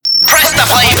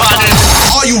play button.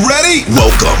 Are you ready?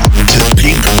 Welcome to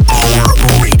Peakhour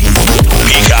Radio.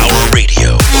 Peakhour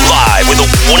Radio. Live with the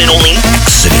one and only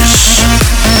Exodus.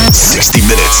 60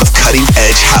 minutes of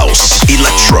cutting-edge house,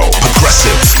 electro,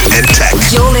 progressive, and tech.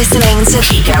 You're listening to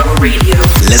Peakhour Radio.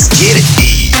 Let's get it.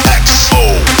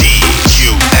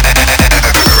 EXODU.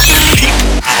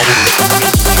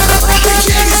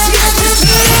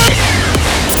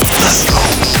 Let's go.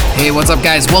 Hey, what's up,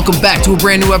 guys? Welcome back to a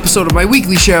brand new episode of my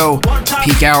weekly show,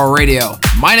 Peakhour Radio.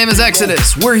 My name is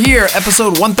Exodus. We're here,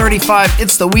 episode 135.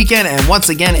 It's the weekend, and once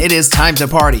again, it is time to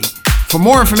party. For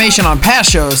more information on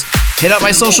past shows, hit up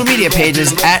my social media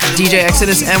pages at DJ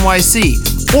Exodus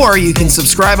NYC, or you can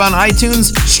subscribe on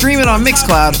iTunes, stream it on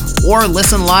Mixcloud, or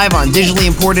listen live on digitally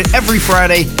imported every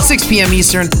Friday, 6 p.m.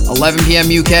 Eastern, 11 p.m.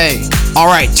 UK. All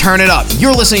right, turn it up.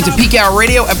 You're listening to Peakhour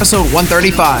Radio, episode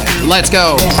 135. Let's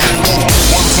go.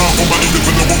 One time for my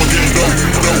independent woman getting low.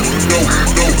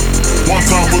 One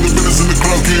time for the business in the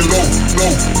club getting low.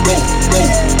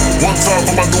 One time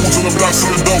for my dudes in the block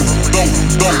selling dope.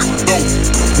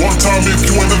 One time if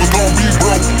you ain't never gonna be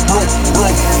broke.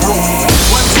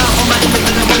 One time for my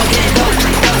independent woman getting low.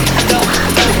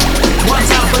 One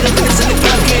time for the business in the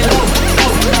club getting low.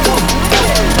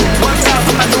 One time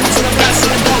for my dudes in the block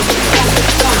selling dope.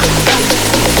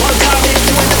 One time if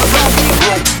you ain't never gonna be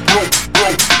broke.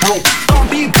 Don't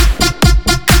be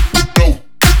broke.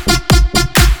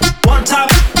 One time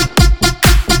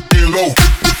get low.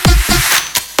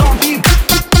 Don't be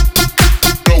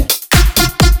broke.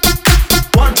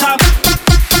 One time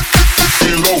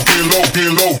get low. Don't be broke. One time get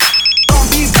low. Don't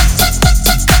be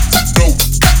broke.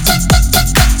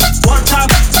 One time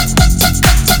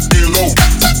get low.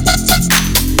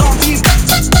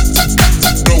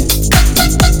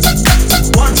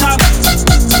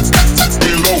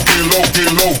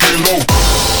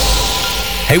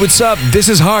 Hey, what's up? This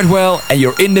is Hardwell, and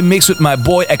you're in the mix with my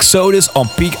boy Exodus on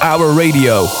Peakhour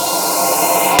Radio. One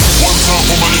time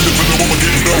for my independent woman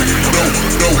getting low.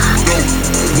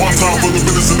 One time for the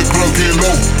business in the club getting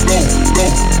low.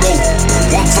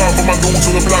 One time for my dudes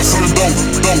in the block selling dope.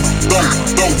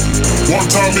 One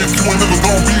time if you ain't never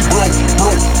gonna be broke.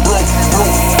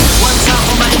 One time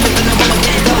for my independent woman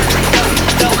getting low.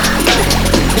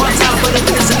 One time for the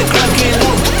business in the club getting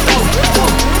low.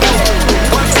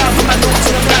 One time for my dudes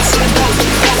in the block selling dope.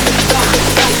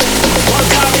 One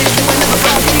time if you ain't never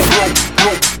gonna be broke.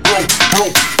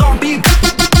 Don't be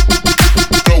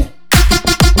broke.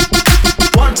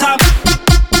 One time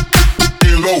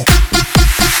get low.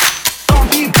 Don't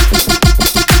be broke.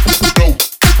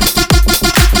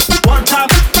 One time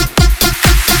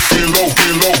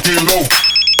get low.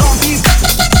 Don't be broke.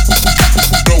 One time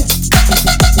get low. Don't be broke.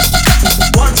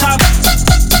 One time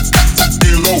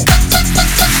get low.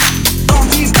 Don't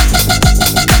be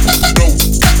broke.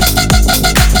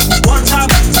 One time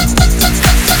get low.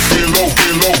 Don't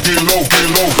be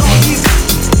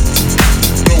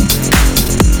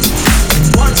broke.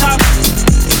 One time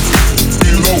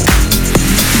get low. Don't be broke.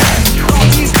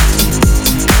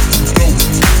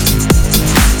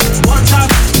 One time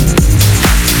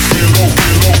get low.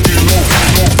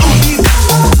 Don't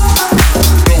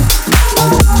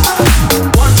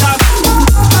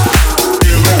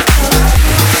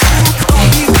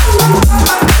be broke.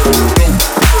 One time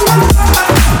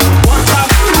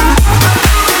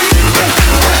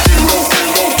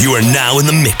You are now in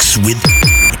the mix with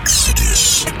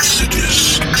Exodus.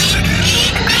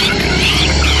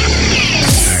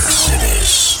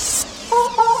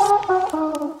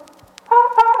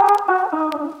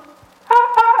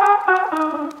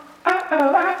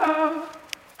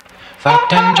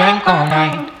 Fucked and drank all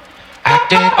night,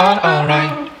 acted all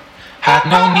alright. Had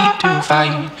no need to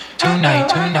fight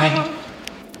tonight.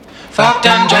 Fucked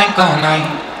and drank all night,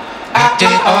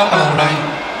 acted all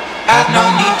alright. Had no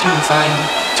need to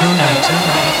fight tonight.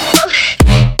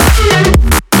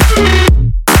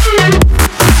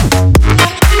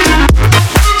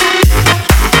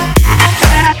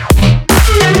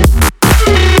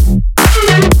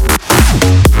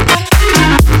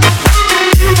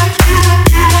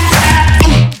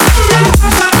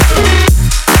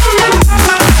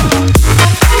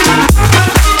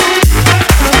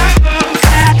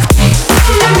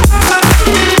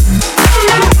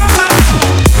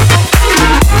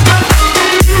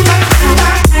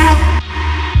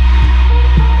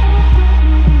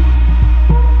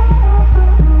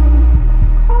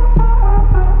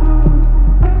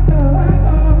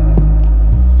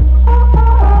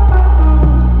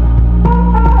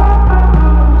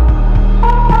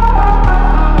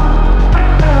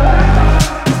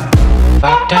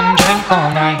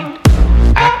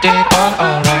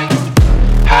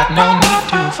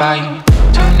 fight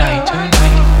tonight.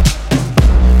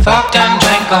 Fucked and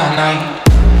drank all night,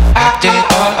 acted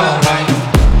all alright.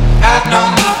 Had no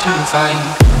need to fight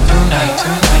tonight,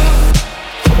 tonight.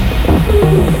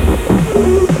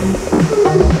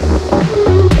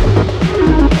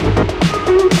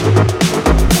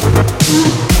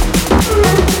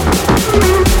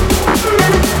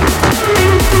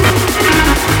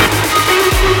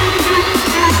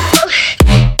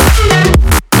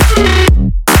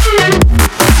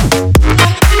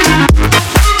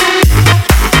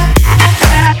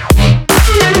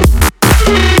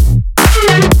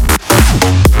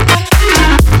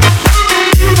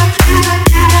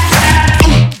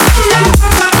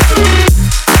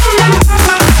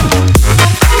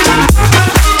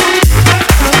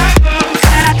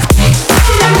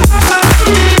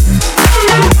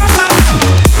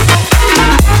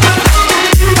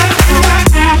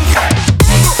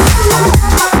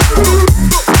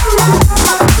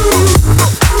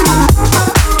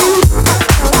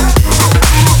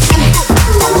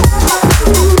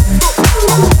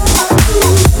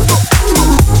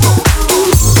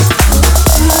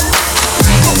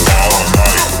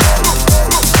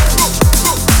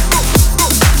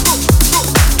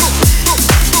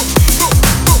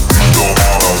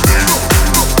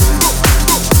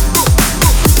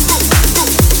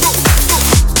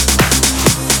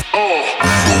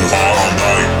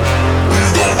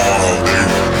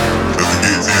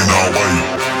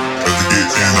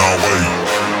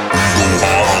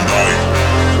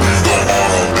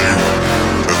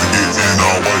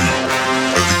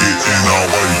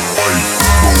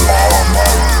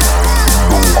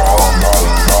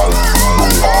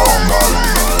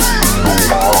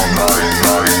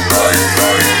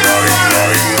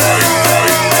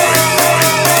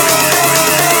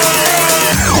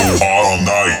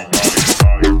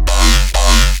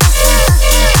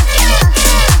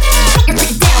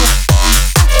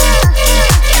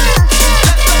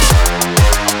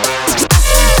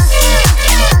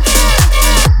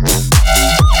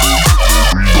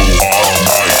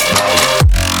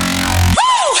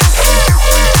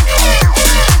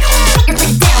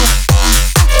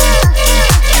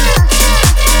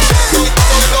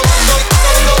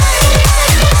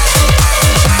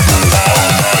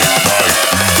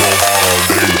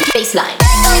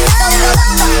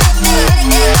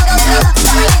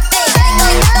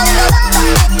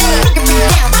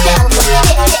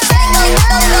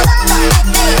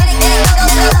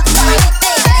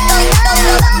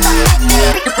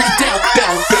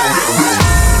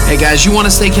 Guys, you want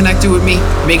to stay connected with me?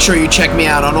 Make sure you check me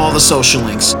out on all the social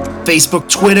links. Facebook,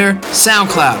 Twitter,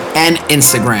 SoundCloud, and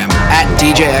Instagram at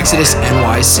DJ Exodus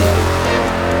NYC.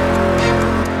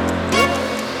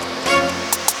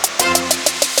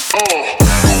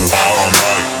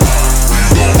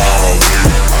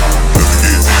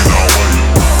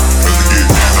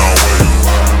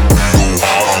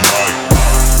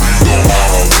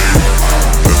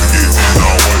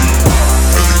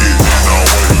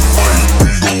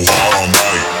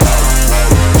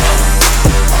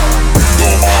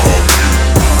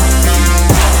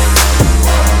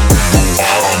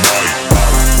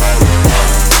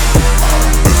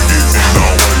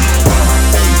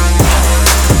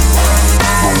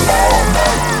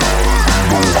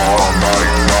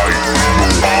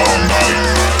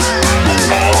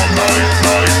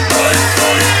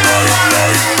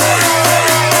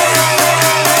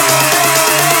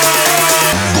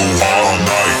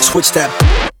 Switch that.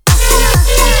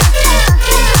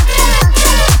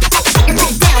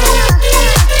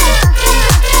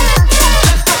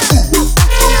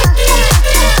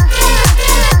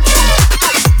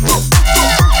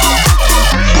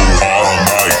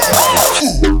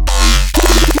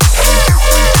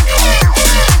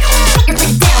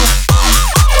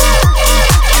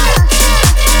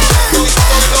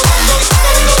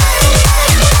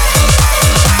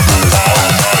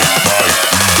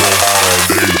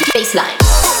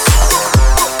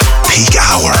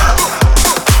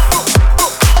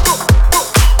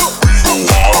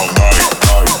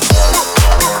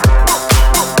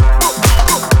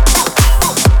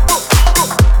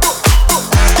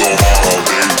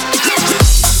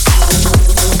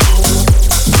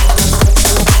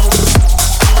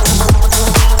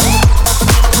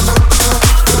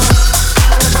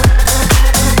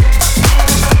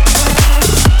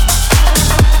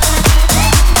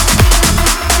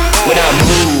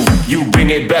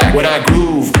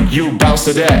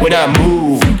 To that. When I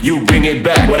move, you bring it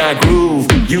back. When I groove,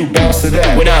 you bounce to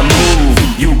that. When I move,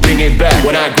 you bring it back.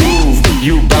 When I groove,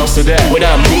 you bounce to that. When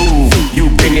I move,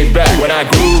 you bring it back. When I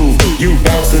groove, you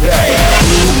bounce to that. When I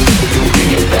move, you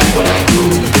bring it back. When I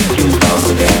groove, you bounce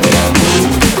to that. When I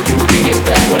move, you bring it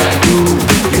back. When I groove,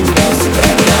 you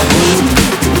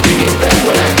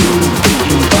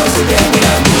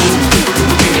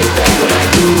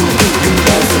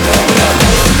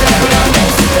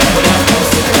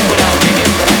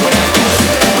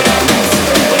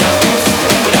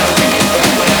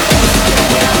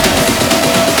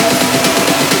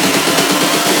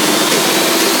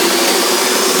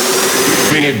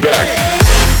bring it back.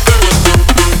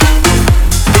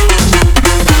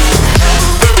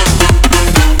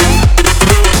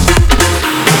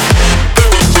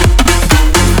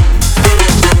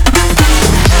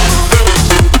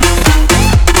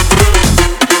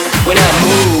 When I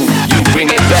move, you bring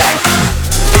it back.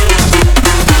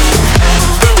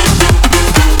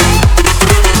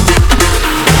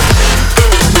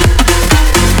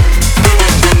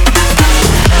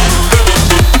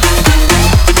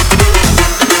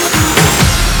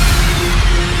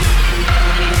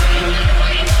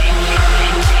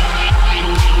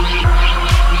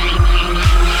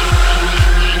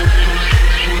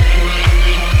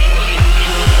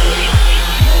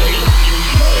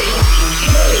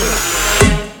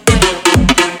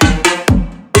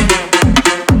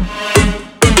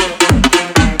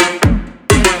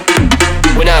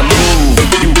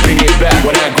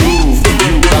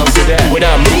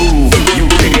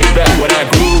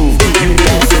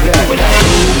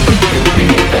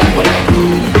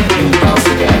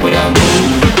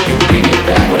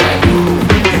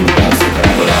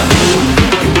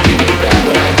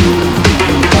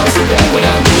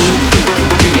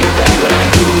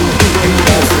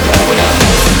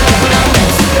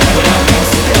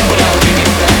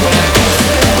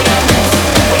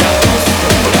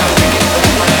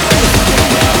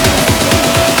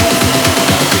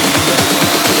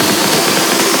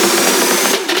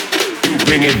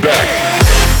 Bring it back.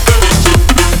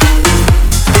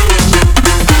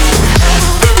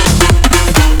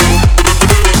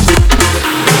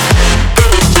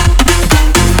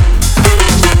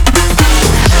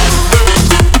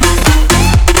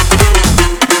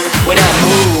 When I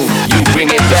move, you bring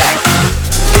it back.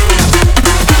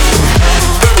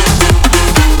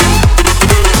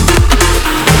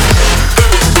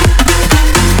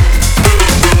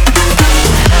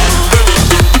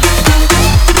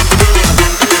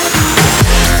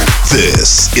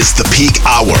 This is the Peak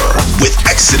Hour with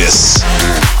Exodus.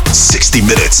 60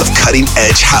 minutes of cutting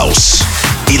edge house,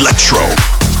 electro,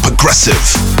 progressive,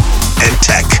 and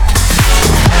tech.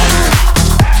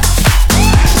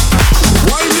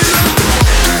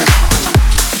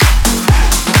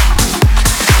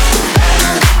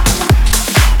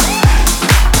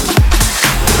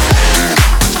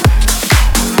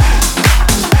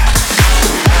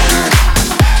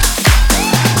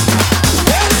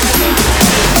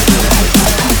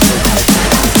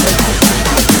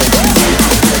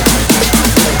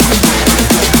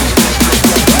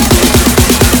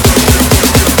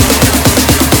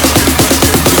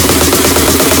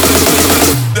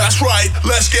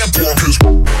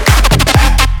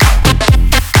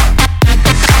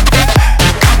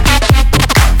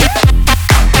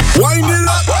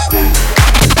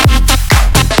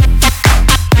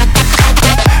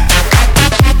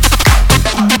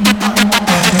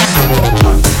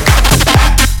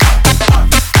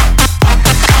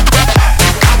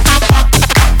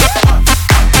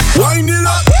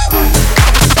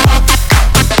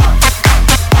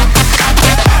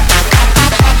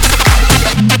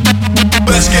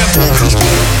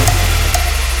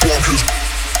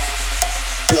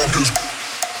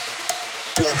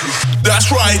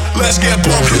 That's right, let's get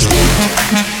bonkers.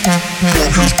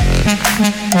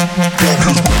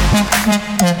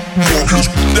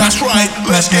 That's right,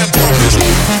 let's get bonkers.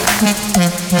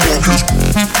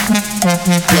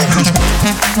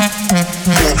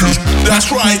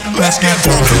 That's right, let's get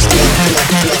bonkers.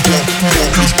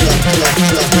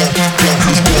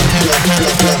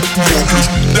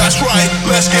 That's right,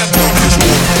 let's get bonkers.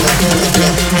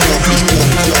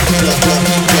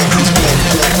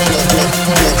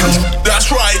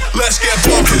 That's right, let's get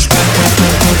bonkers.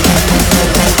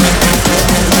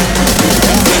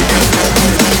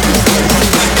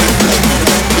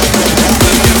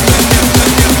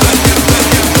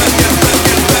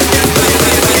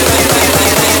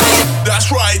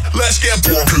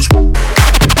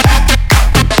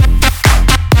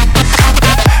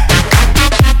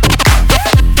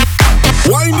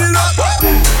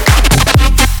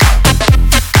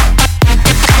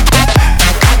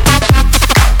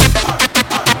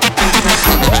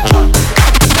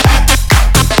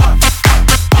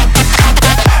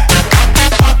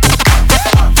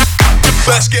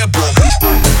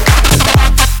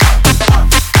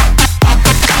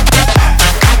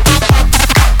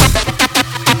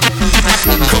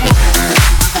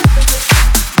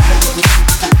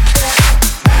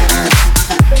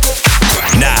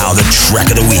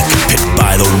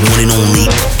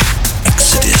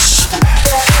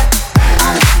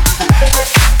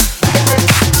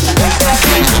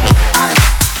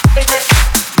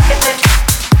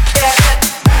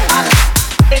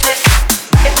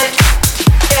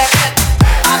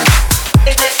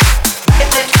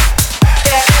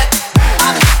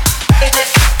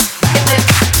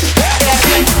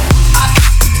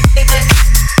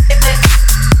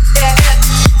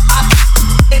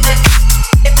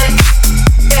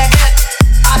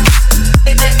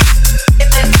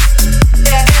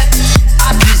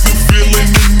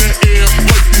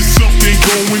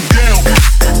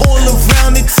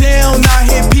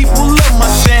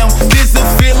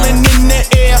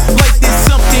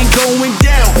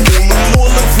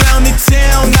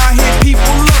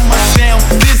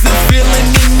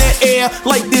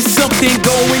 like there's something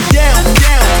going down,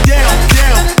 down, down,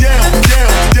 down, down,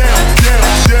 down, down,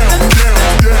 down, down, down,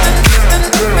 down, down,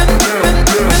 down, down,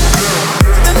 down.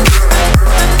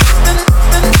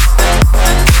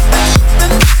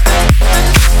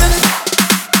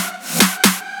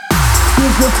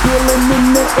 There's a feeling in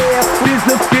the air. There's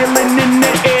a feeling in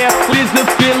the air. There's a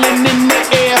feeling in the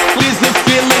air. There's a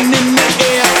feeling in the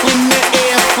air. In the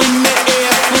air. In the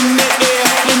air. In the air.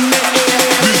 In the air.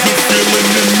 There's a feeling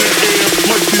in the air,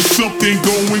 like there's something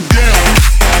going down.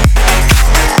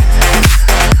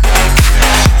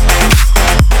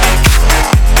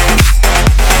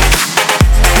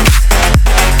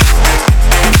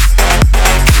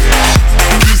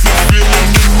 There's a feeling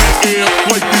in the air,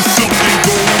 like there's something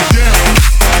going down.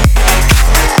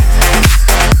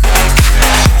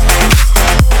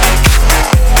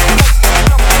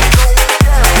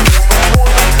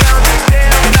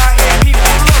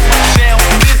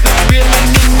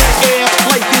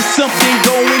 Something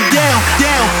going down,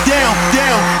 down, down,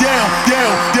 down, down,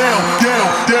 down, down,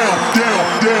 down, down, down,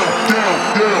 down, down,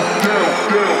 down, down, down,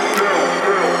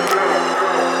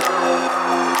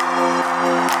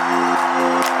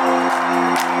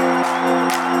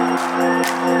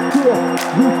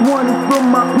 This one is from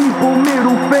my people,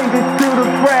 middle fingers to the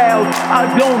crowd. I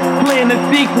don't plan a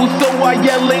sequel, so I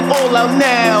yell it all out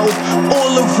now.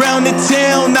 All around the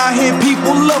town, I hear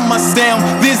people love my sound.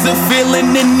 There's a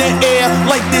feeling in the air,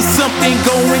 like there's something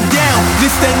going down.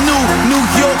 This that New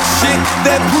York shit,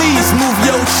 that please move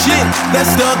your shit. That's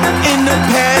stuck in the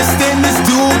past, and this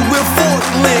dude will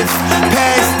forklift.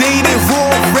 Past dated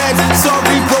raw raps,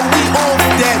 sorry bro, we off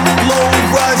that. Low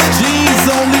rise jeans,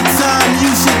 only time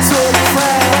you should talk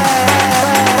fast.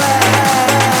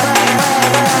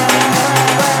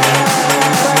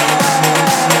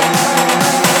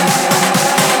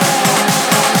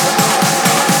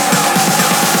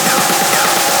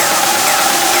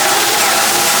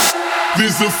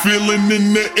 There's a feeling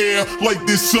in the air, like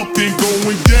there's something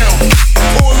going down.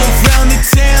 All around the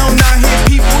town, I hear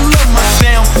people love my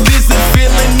sound. There's a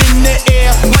feeling in the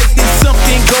air, like there's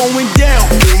something going down.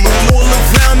 All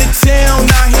around the town,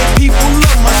 I hear people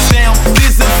love my sound.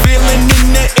 There's a feeling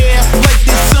in the air, like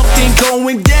there's something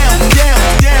going down, down,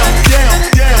 down, down,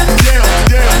 down, down, down,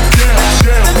 down, down,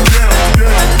 down, down,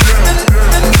 down, down,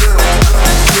 down.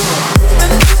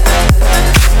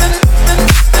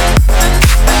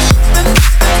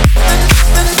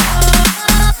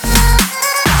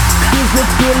 There's a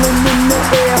feeling in the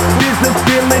air. There's a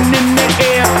feeling in the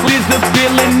air. There's a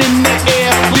feeling in the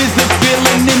air. There's a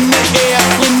feeling in the air.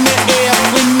 In the air.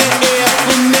 In the air.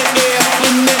 In the air.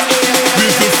 In the air.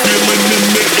 There's a feeling in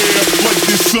the air, like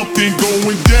there's something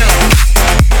going down.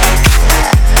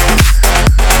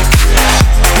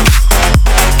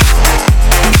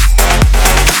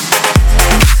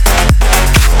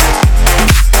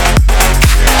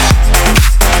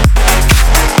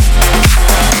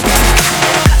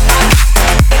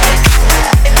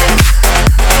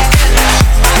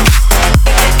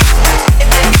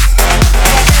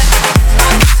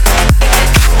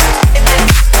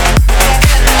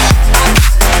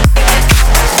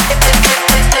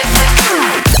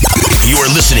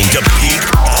 Listening to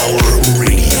Peakhour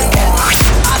Radio.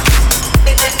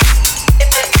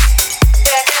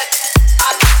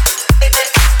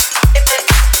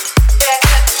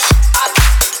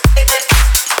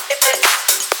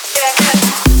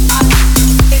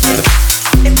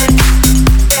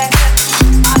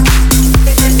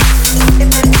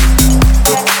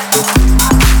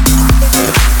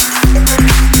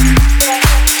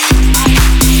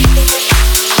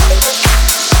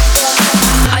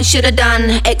 Should've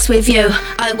done X with you,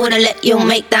 I would've let you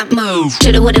make that move.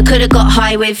 Shoulda, woulda, coulda got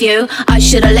high with you, I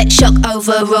shoulda let shock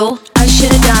overrule. I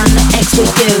should've done X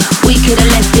with you, we could've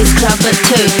left this club at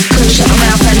 2. Could've shut my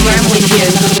mouth and ran with you,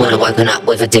 would've woken up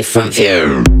with a different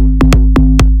view.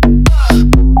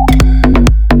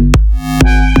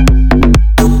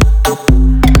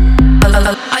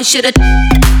 I should've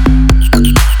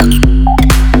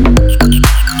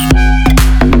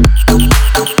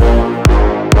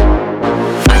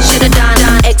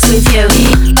with you.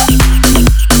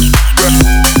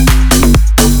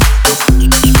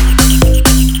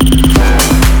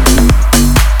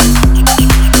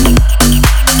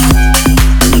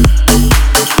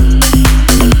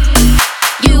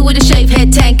 You with a shaved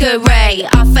head Tanqueray,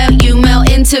 I felt you melt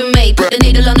into me. Put the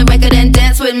needle on the record and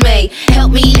dance with me.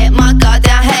 Help me let my guard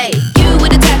down, hey. You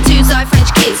with the tattoos, I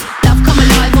French kiss. Love come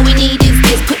alive, all we need is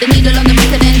this. Put the needle on the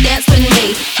record and dance with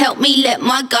me. Help me let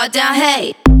my guard down,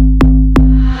 hey.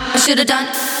 I should've done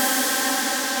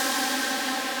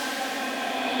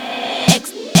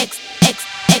X X X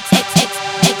X X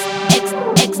X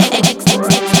X X X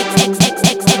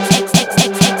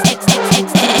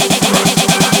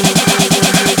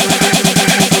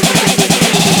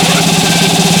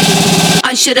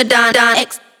should've done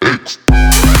X.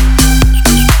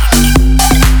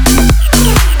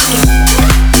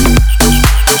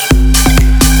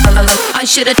 I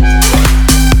should've.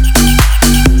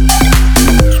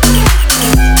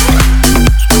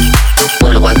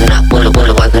 Would've woken up, would've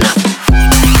woken up.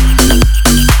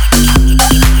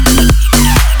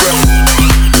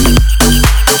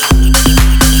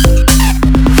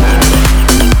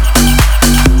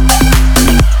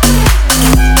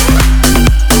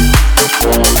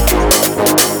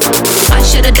 I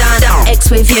should've done X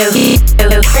with you.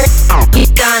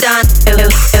 Done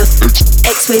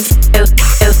X with you.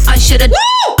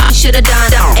 I should've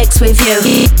done X with you.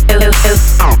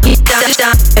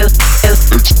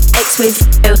 X with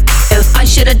you.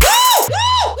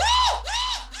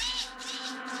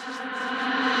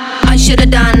 I should've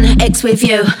done X with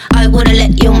you. I would've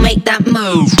let you make that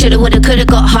move. Shoulda, woulda, coulda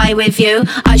got high with you.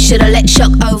 I shoulda let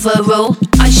shock overrule.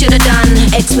 I shoulda done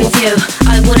X with you.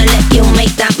 I would've let you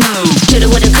make that move. Shoulda,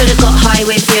 woulda, coulda got high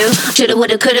with you. Shoulda,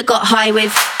 woulda, coulda got high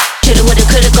with. Shoulda, woulda,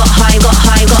 coulda got high, got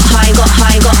high, got high, got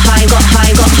high, got high, got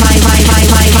high, got high, high, high,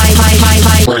 high, high, high, high,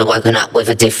 high. Would've woken up with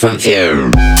a different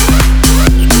view.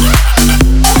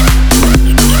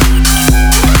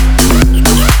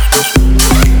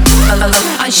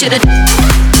 I should've.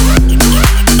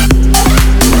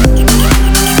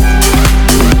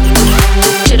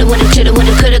 Shoulda,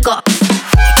 woulda, coulda got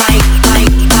high, high,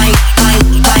 high, high,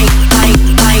 high, high,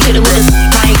 high. Shoulda, woulda,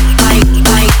 high, high,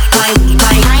 high,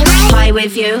 high, high, high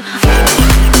with you.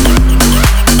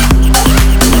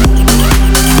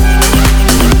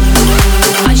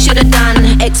 I should've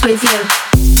done X with you.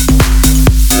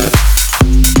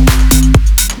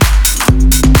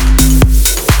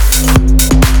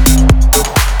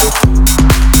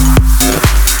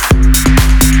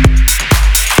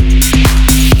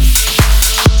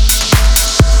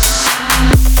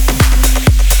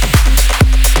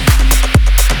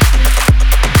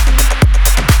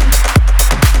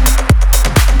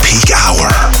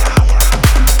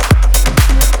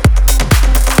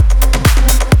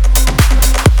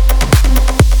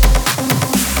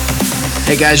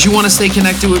 Hey guys, you want to stay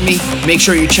connected with me? Make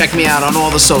sure you check me out on all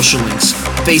the social links.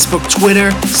 Facebook, Twitter,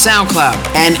 SoundCloud,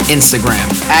 and Instagram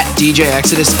at DJ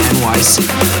Exodus NYC.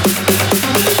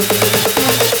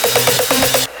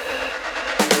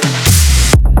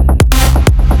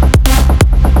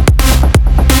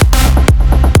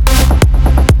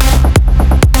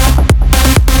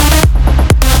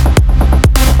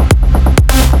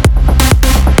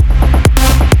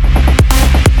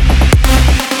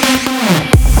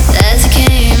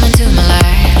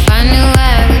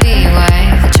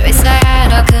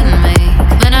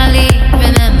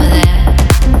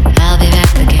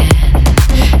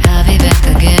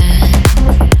 Again.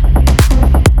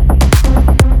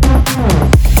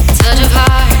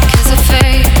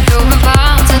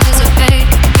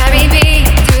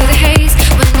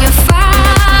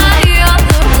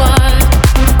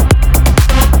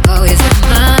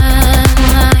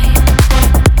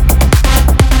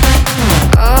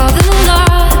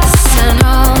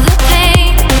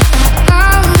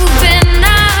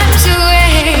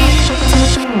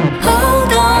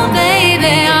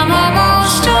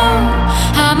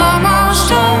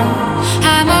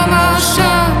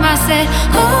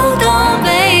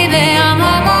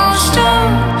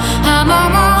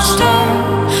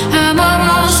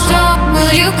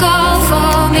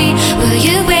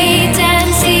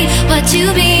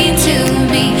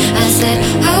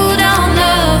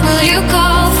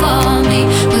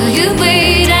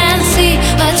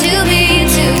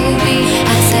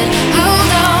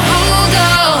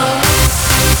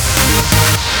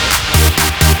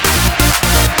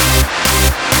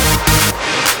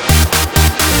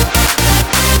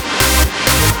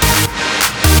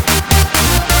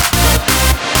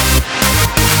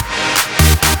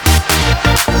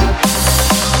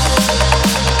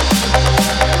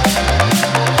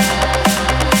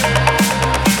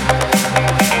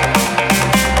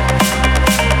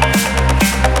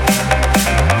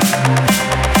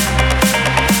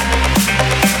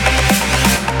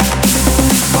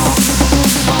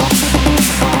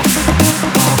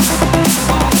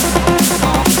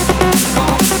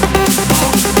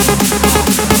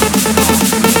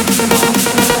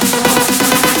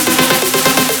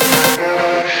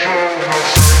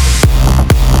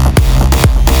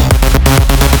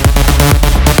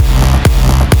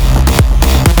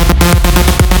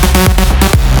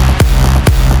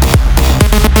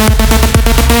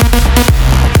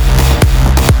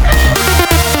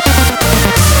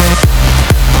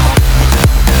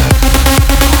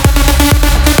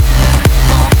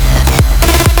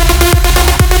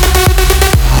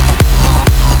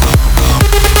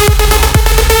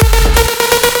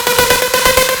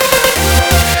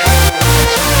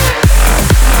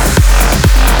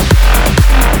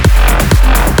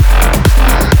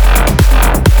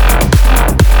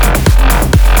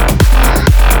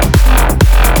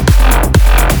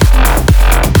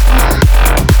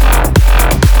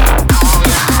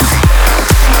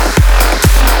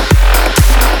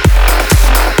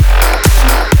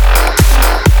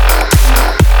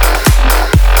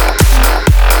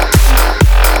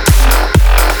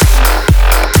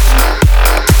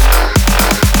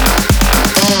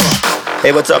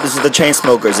 Hey, what's up? This is the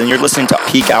Chainsmokers, and you're listening to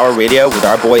Peak Hour Radio with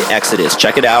our boy Exodus.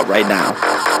 Check it out right now.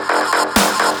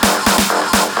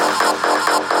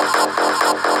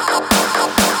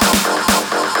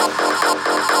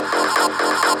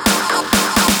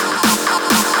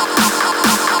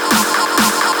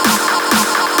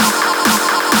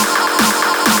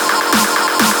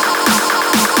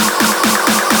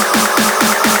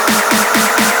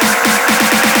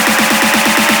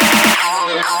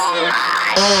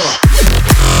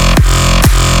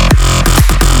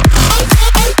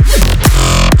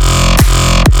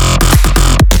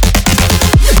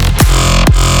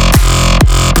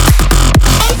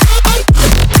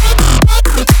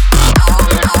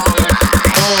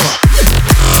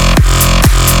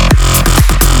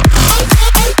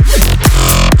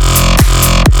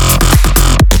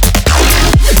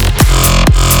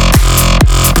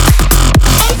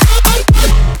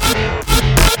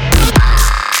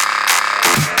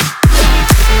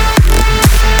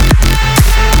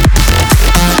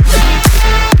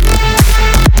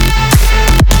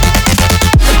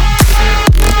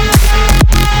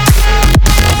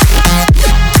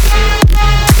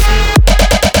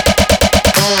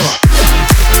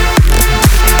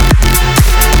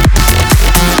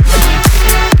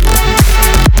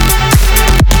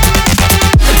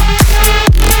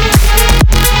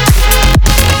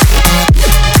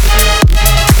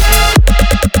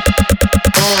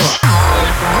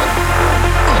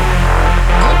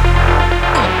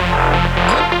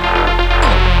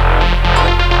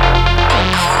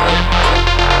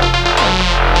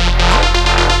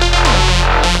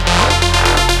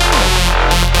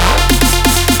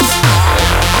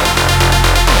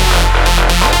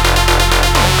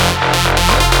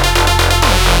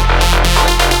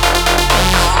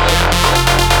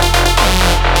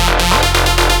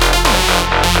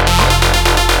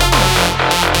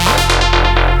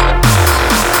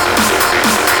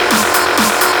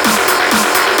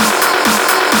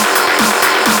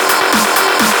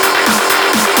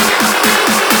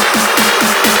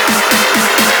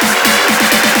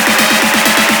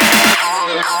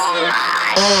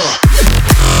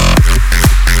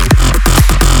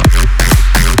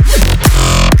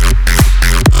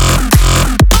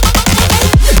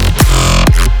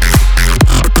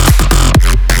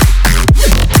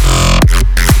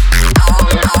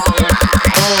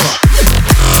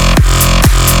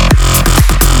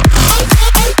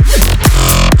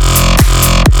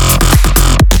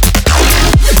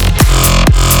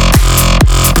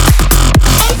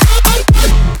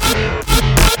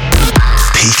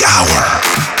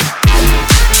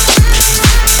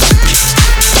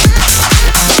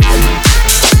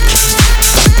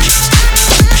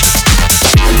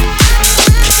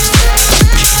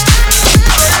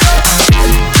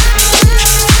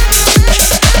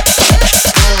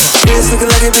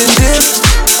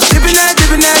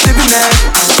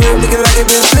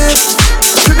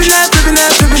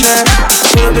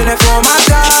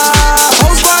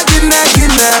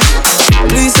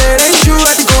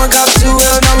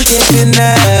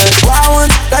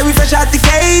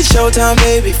 Showtime,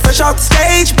 baby, fresh off the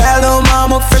stage. Bad little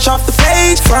mama, fresh off the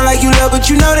page. Front like you love, but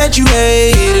you know that you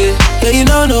hate it. Yeah, you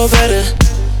know no better.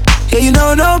 Yeah, you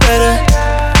know no better.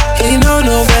 Yeah, you know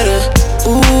no better.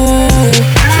 Ooh.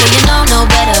 Yeah, you know no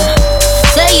better.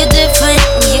 Say you're different,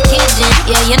 you're kidding.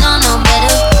 Yeah, you know no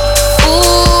better.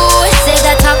 Ooh, say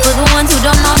that talk for the ones who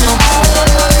don't know no better.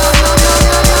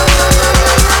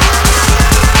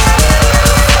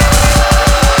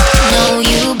 No,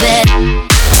 you bet.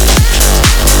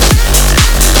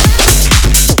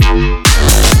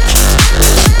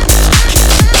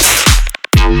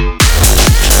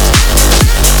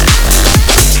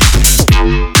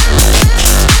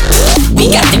 We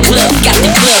got the club, got the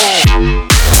club.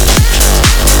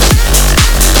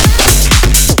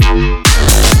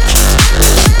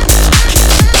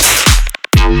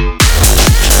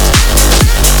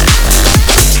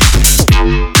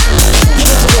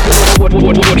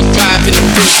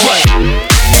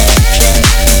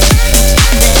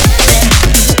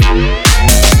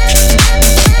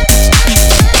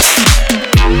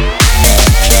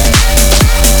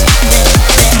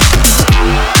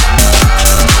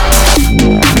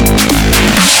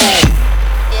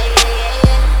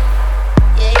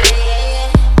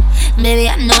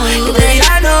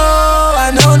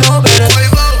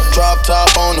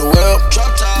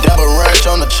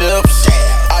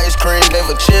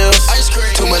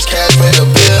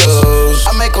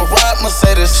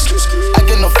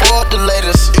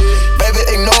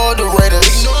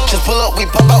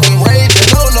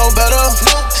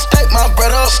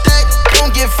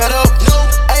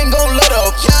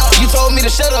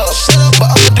 shut up, but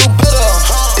I'ma do better.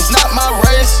 It's not my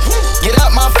race. Get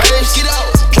out my face.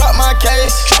 Drop my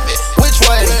case. Which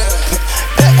way?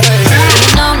 That way.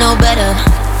 You know no better.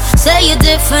 Say you're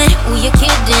different. Ooh, you're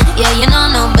kidding. Yeah, you know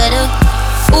no better.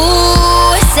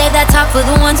 Ooh, save that talk for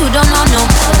the ones who don't know no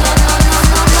better.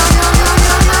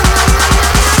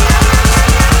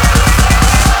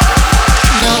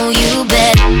 Know you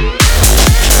better.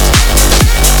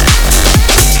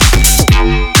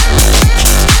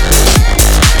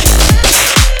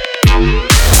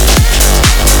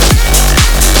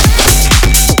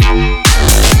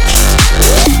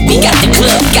 We got the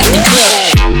club, got the club.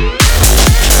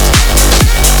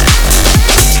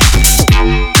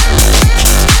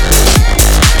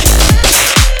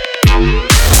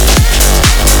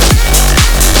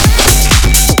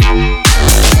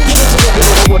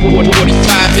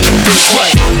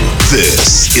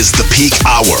 This is the Peak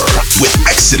Hour with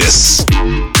Exodus.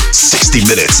 60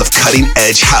 minutes of cutting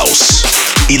edge house,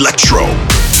 electro,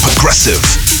 progressive,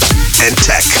 and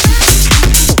tech.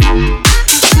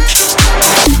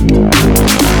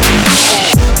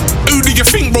 Who do you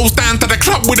think rolls down to the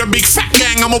club with a big fat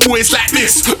gang? I'm always like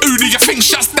this. Who do you think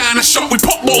shuts down a shop with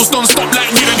pop balls non-stop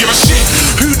like we don't give a shit?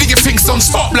 Who do you think's on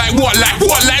stop like what? Like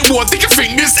what? Like what do you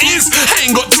think this is? I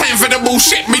ain't got time for the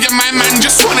bullshit. Me and my man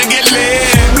just wanna get lit.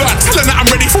 Blood, tell them that I'm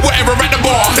ready for whatever at the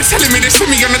bar. They're telling me they see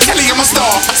me on the telly, I'm a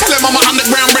star. Tell them I'm an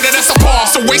underground brother, that's a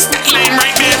pass. So waste that lane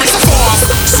right there, it's a farce.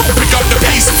 So pick up the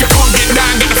pace. If you can't get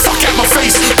down, get the fuck out my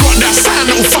face. Got that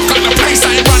sound that'll fuck up the place.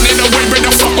 I ain't running away,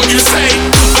 brother, fuck what you say.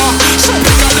 So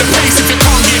pick up the pace. If you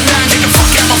can't get down, get the fuck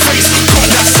out my face. Got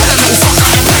that sound that'll fuck up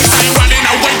the place. I ain't running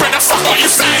away, brother, fuck what you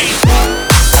say.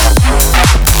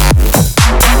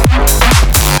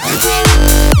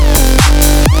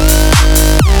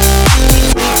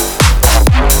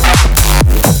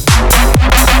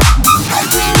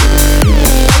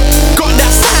 Got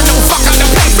that sound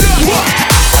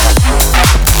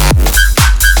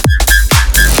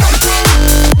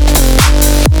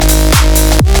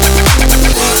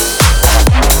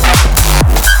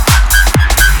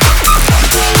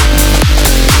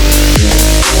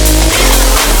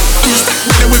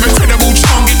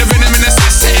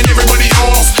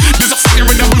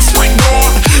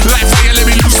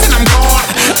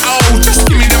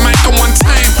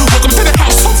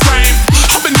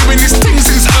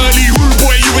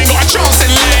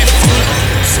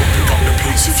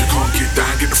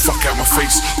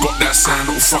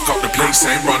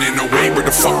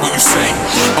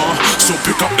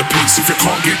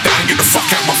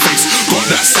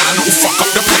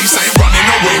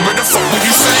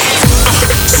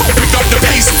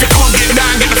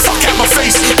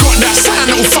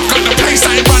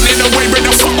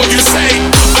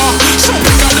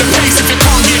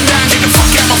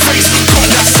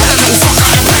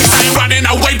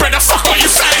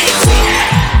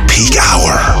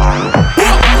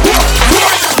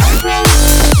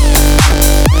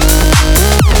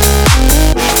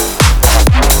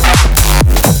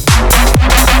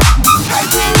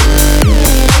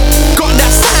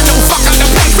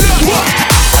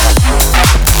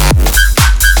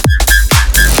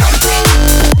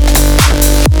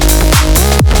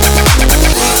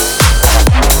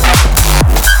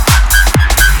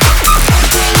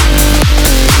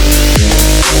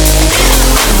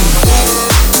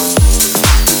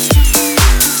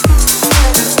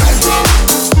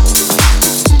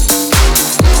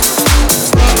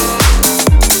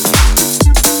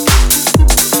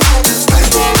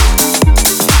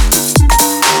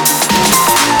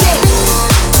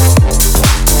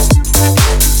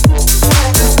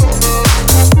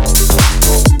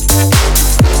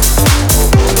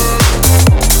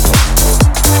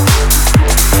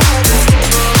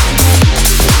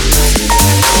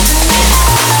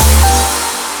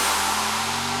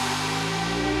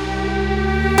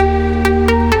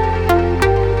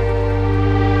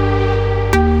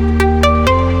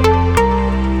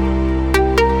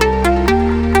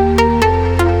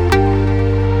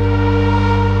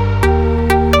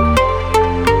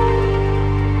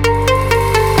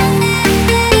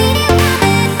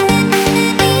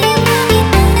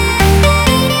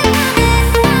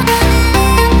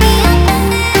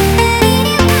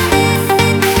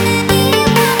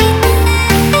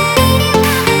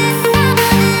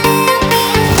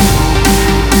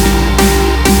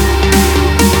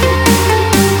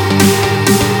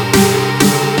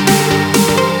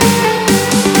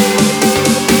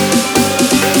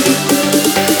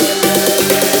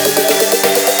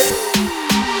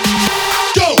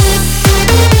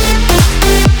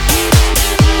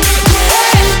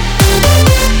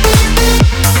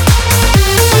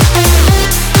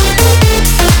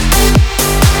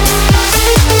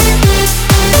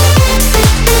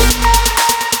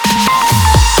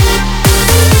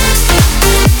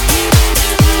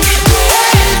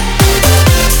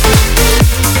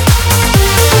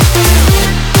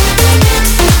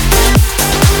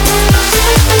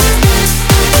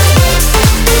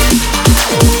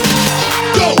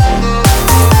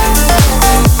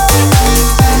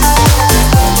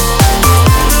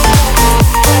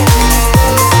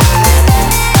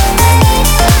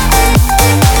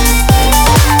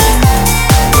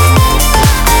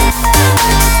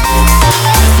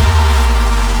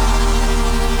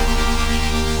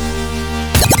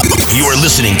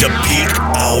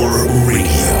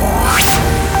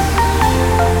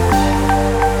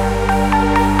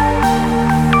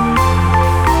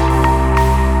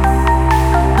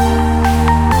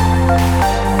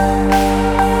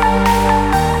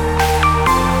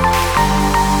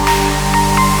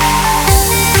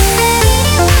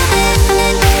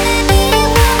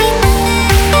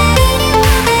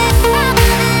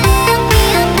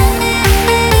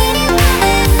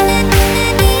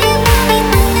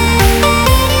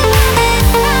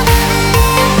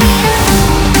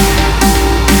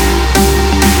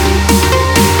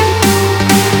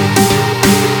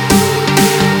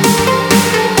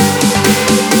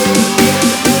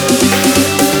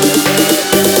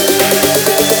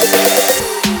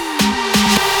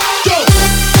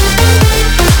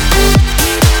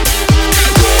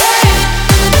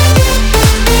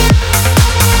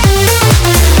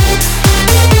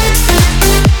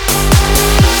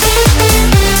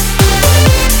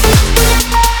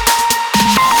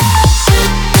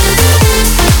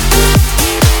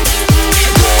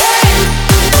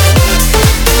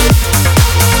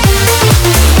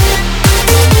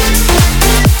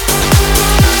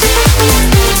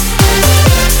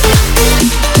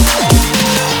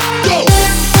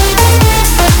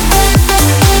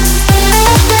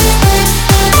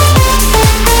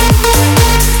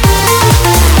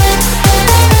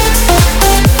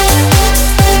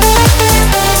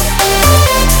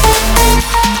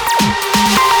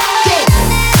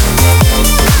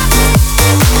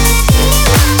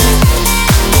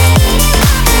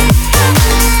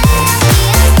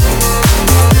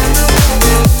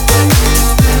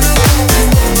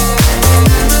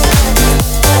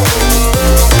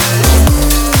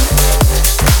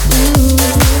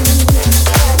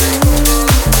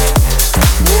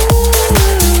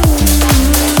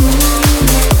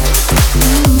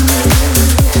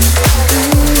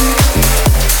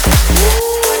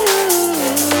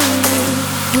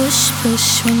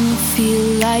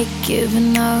feel like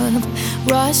giving up.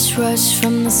 Rush, rush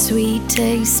from the sweet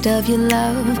taste of your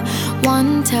love.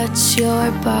 One touch,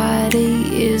 your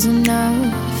body is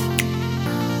enough.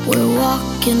 We're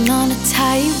walking on a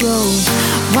tightrope.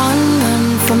 Run, run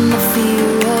from the fear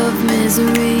of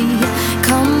misery.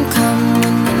 Come, come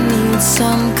when you need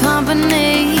some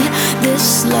company.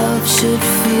 This love should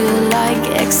feel like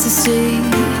ecstasy.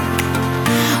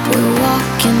 We're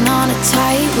walking on a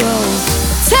tightrope.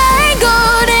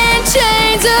 Tangled in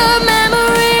chains of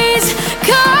memories.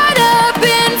 Caught up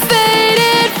in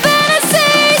faded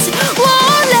fantasies.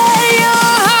 Won't let your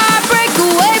heart break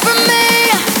away from me.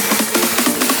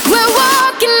 We're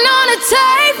walking on a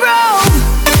tightrope.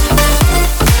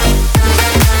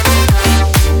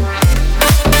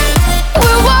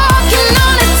 We're walking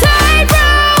on a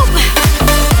tightrope.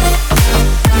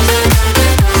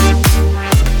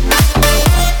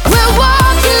 We're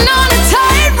walking on a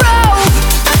tightrope.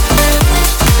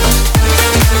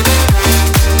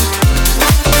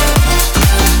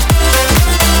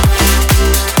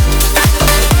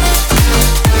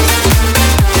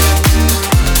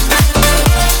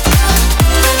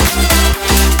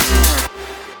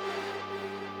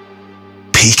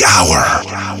 Peak Hour.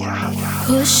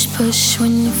 Push, push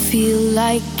when you feel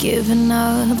like giving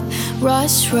up.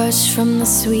 Rush, rush from the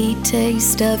sweet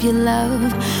taste of your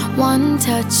love. One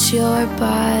touch, your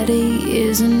body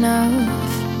is enough.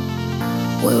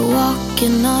 We're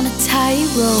walking on a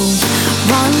tightrope.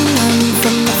 Run, run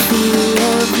from the fear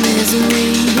of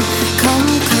misery. Come,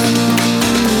 come when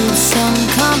you need some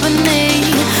company.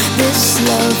 This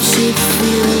love should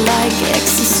feel like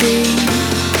ecstasy.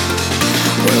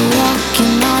 We're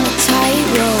walking on a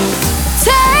tightrope.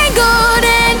 Tangled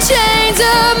in chains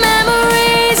of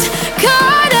memories.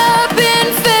 Caught up in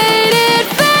faded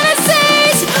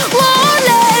fantasies. Won't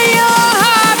let your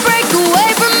heart break away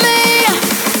from me.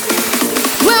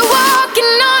 We're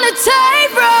walking on a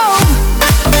tightrope.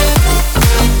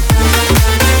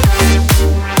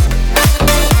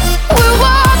 We're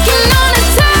walking on a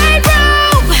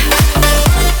tightrope.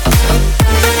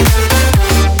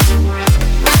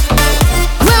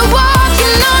 We're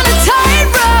walking on a tightrope.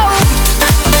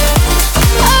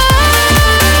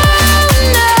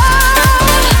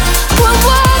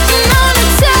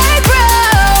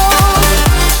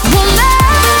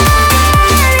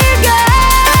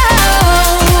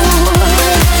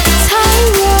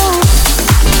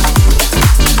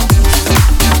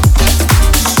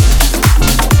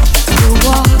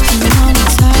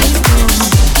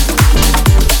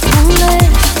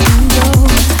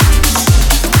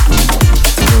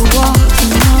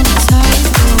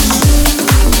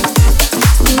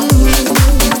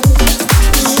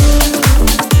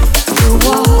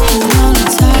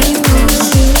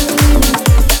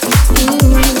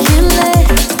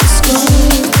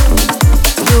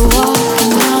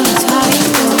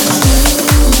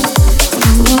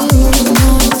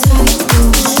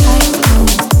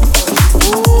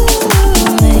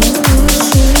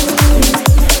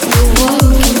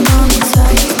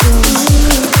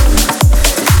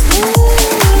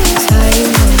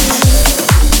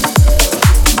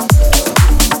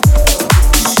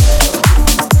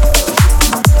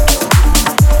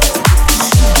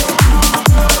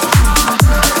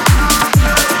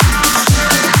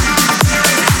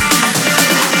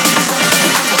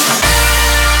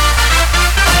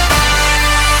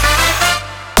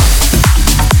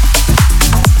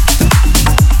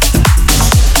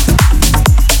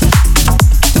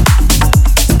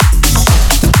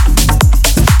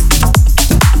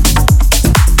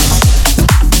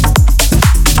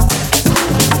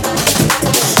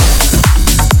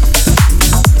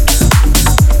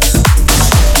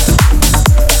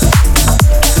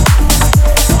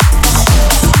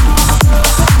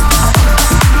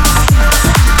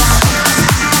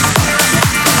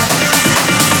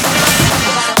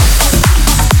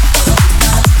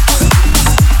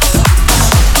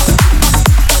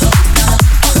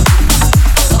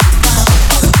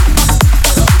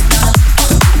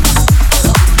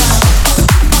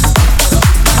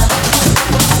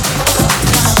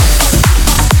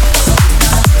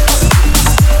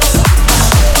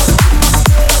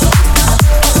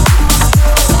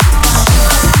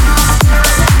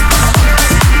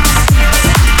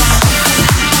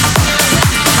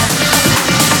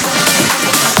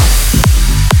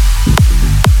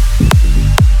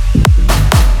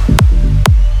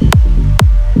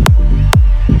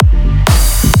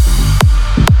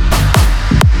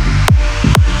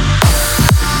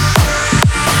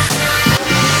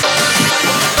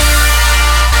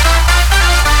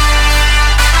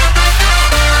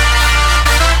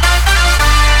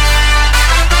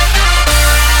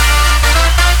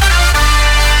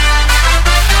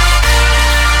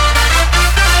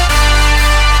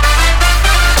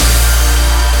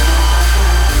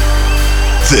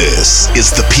 This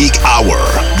is the Peak Hour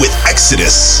with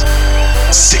Exodus.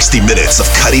 60 minutes of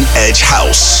cutting-edge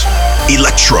house,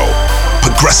 electro,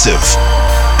 progressive,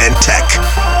 and tech.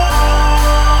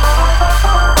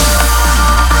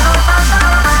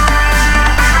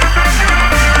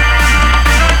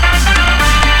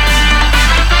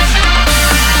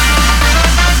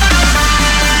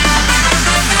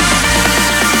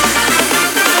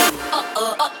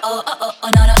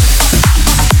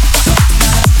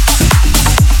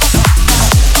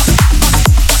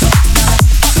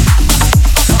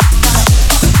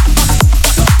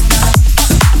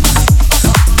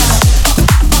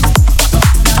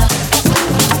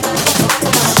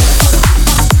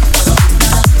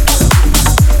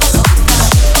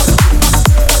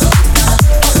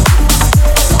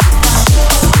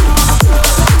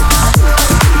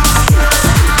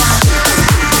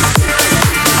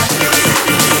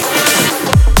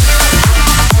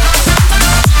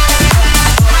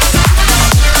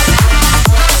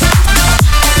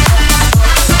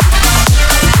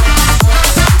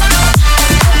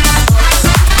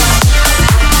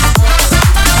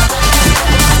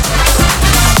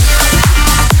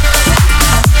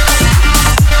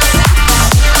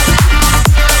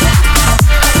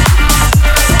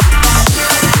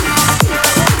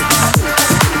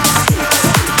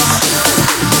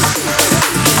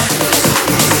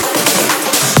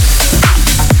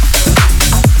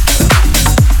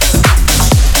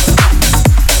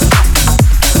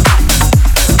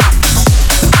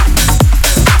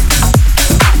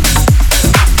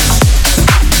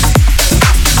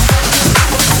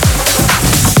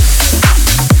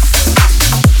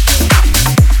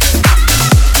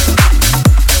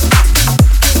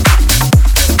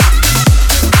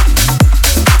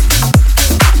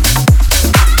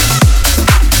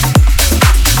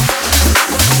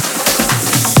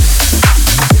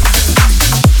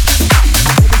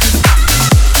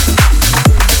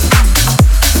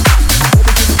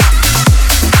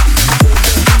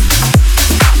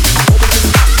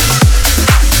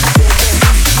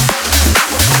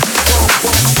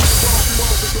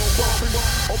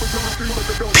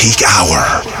 Peak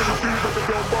Hour.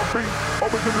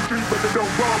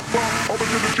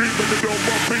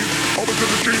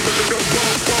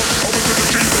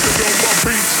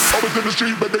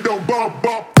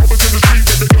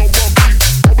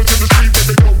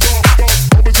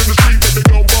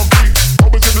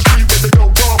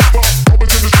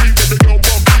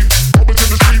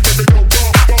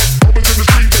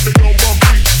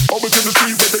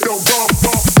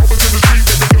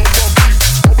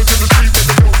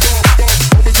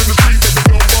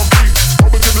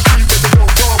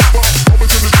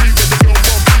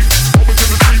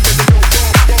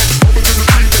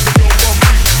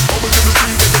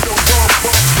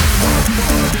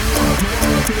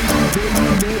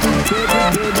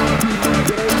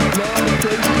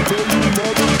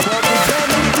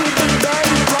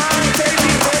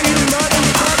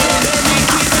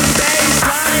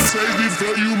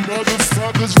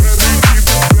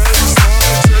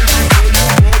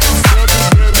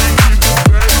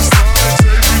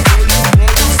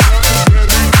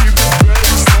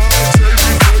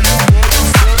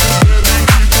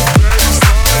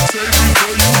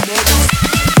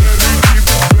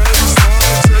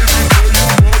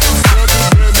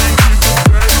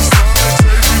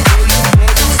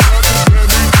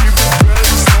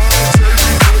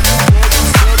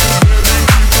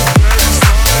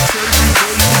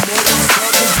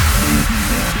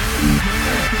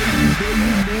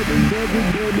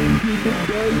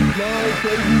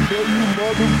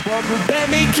 Let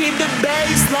me keep the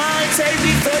baseline, take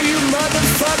me for you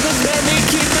motherfuckers. Let me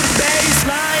keep the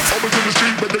baseline. Always in the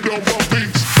street, but they don't bump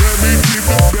beats. Let me keep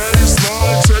the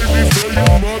baseline, take me for you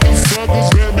motherfuckers.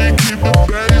 Let me keep the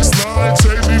baseline,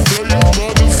 take me for you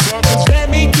motherfuckers. Let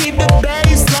me keep the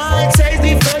baseline, take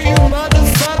me for you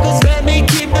motherfuckers. Let me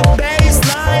keep the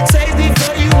baseline, take me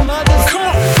for you motherfuckers. Come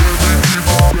on. Let me keep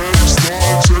the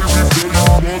baseline, take me for you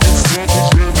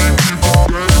motherfuckers. Let me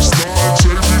keep the baseline,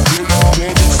 take me for you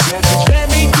motherfuckers. Let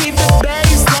me keep the baseline.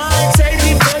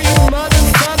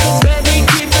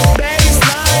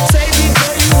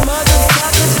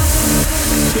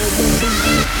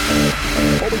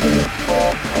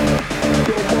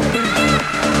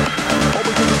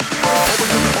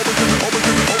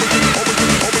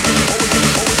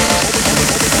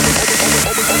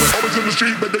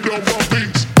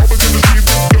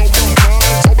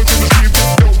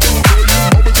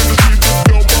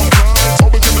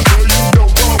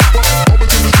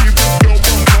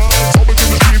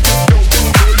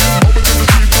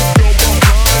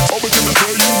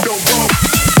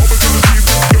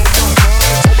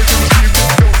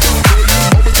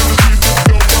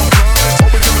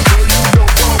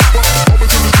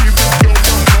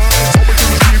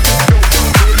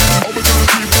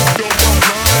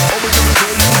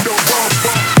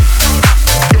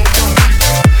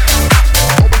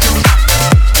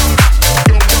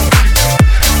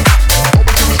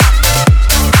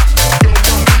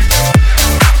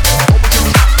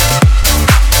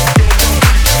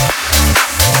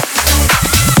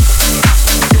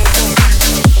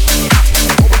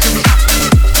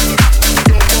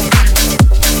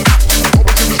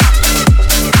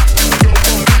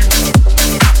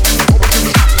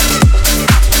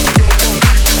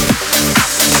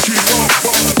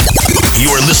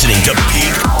 listening to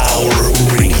Peak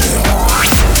Hour Radio.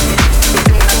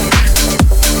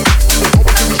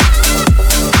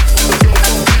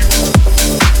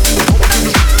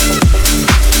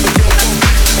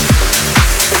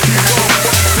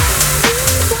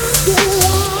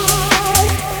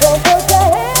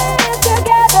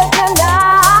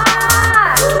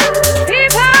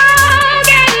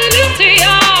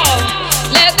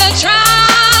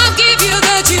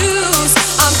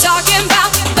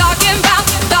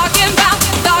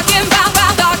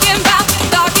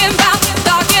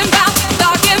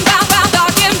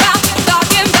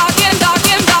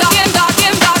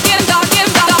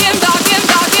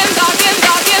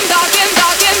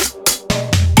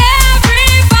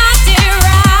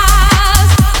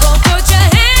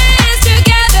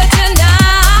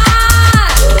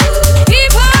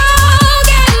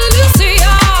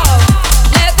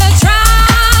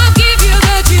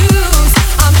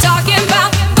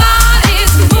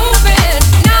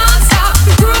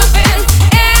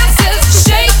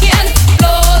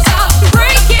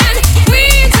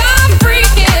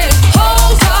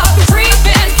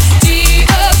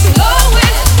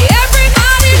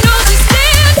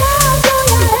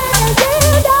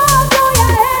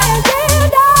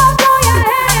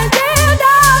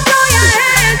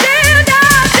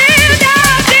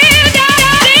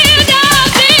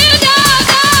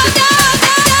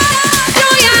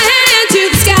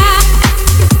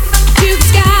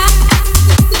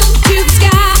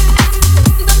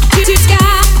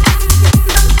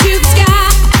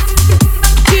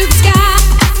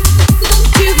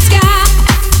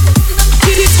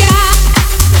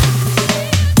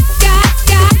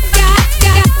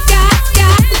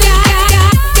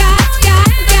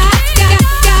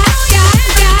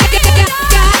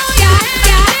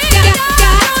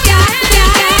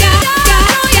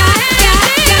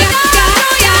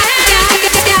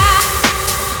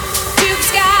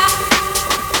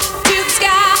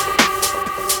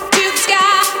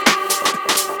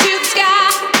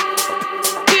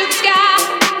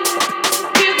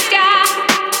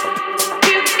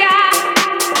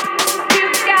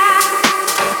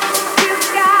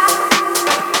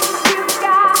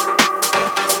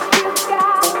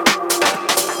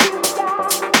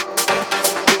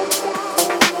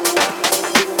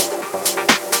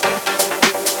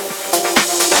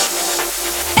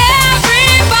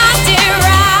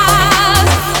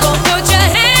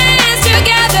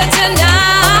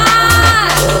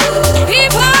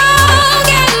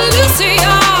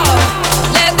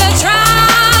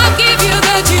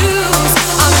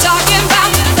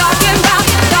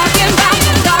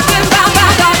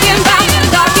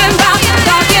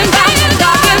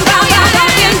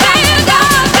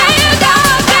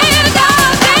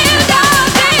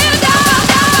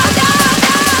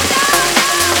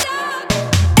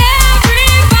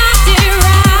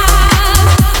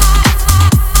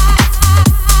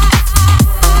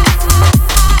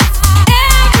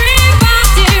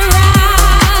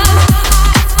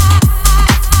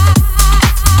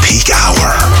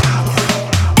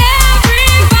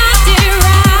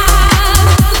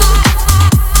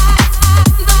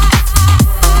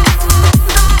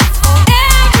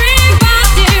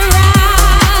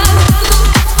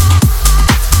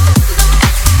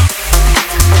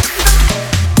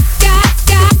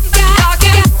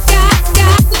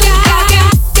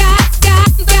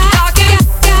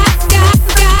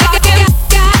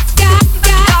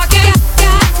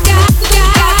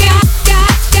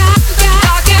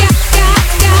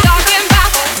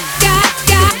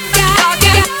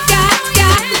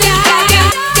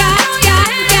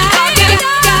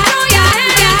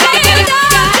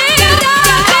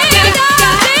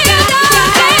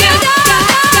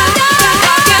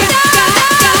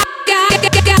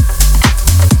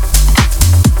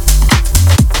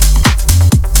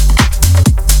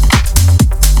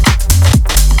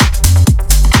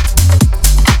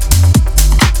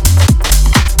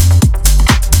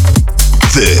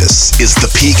 This is the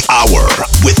Peak Hour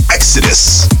with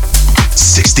Exodus.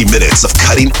 60 minutes of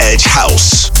cutting-edge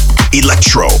house,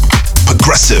 electro,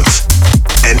 progressive,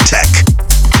 and tech.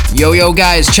 Yo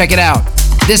guys, check it out.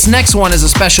 This next one is a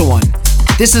special one.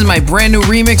 This is my brand new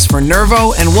remix for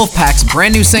Nervo and Wolfpack's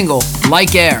brand new single,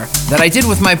 Like Air, that I did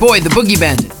with my boy, the Boogie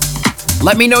Bandit.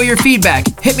 Let me know your feedback.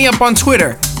 Hit me up on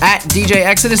Twitter at DJ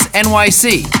Exodus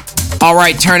NYC.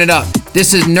 Alright, turn it up.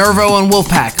 This is Nervo and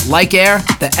Wolfpack, Like Air,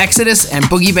 the Exodus and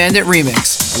Boogie Bandit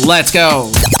remix. Let's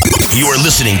go. You are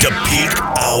listening to Peak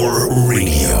Hour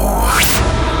Radio.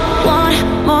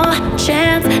 One more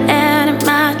chance and it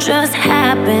might just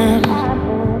happen.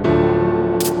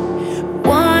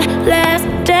 One last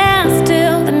dance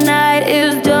till the night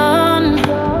is done.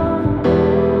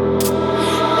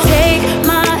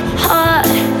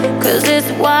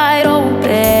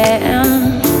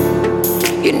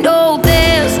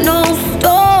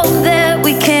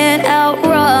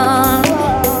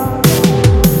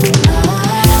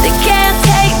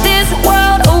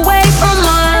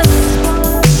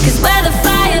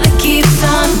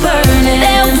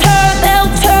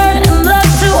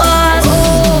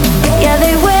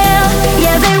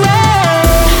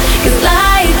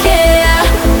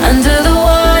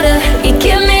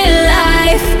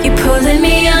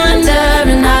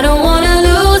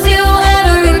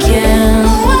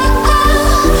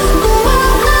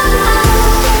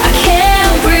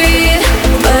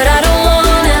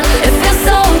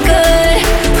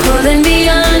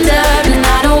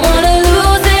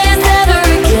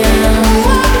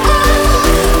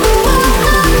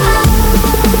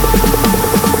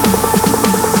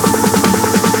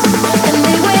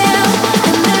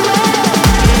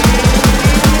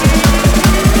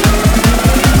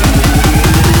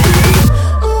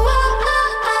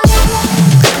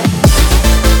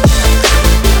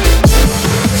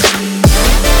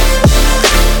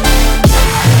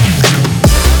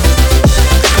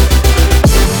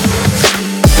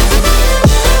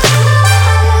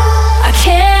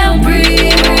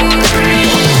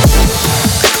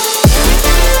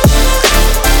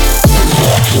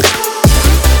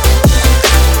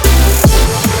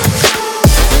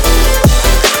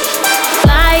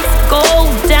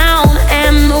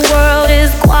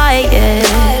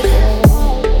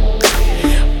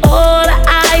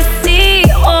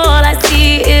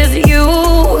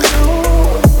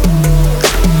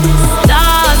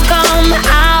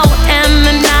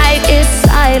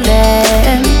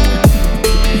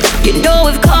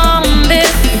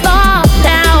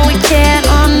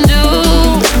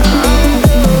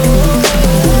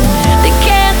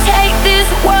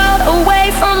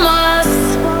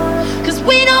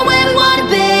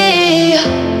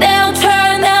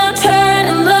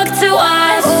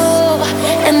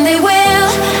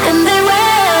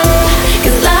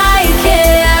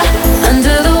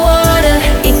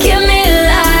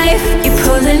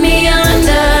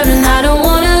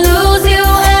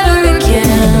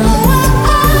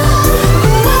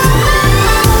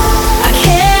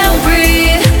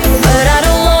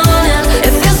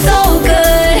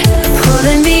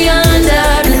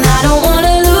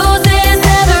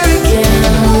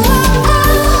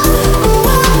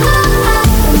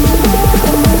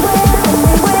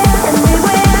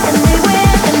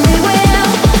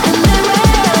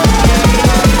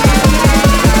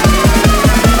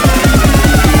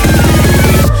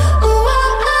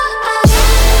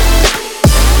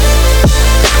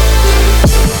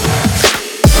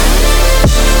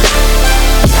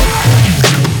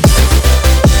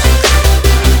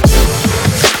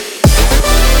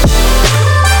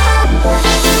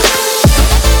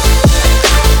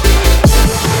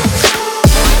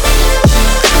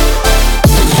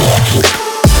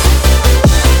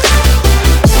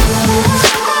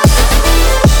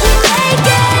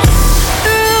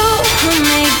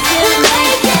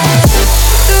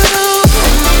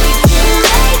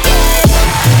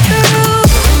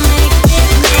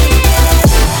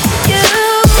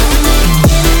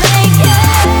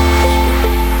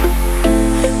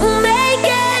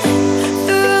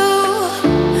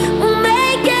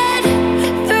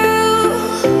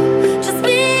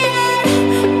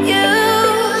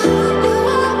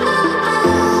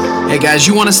 Hey guys,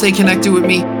 you want to stay connected with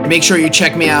me? Make sure you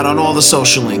check me out on all the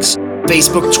social links.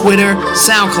 Facebook, Twitter,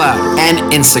 SoundCloud, and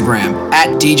Instagram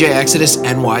at DJ Exodus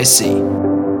NYC.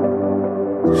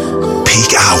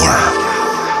 Peak Hour.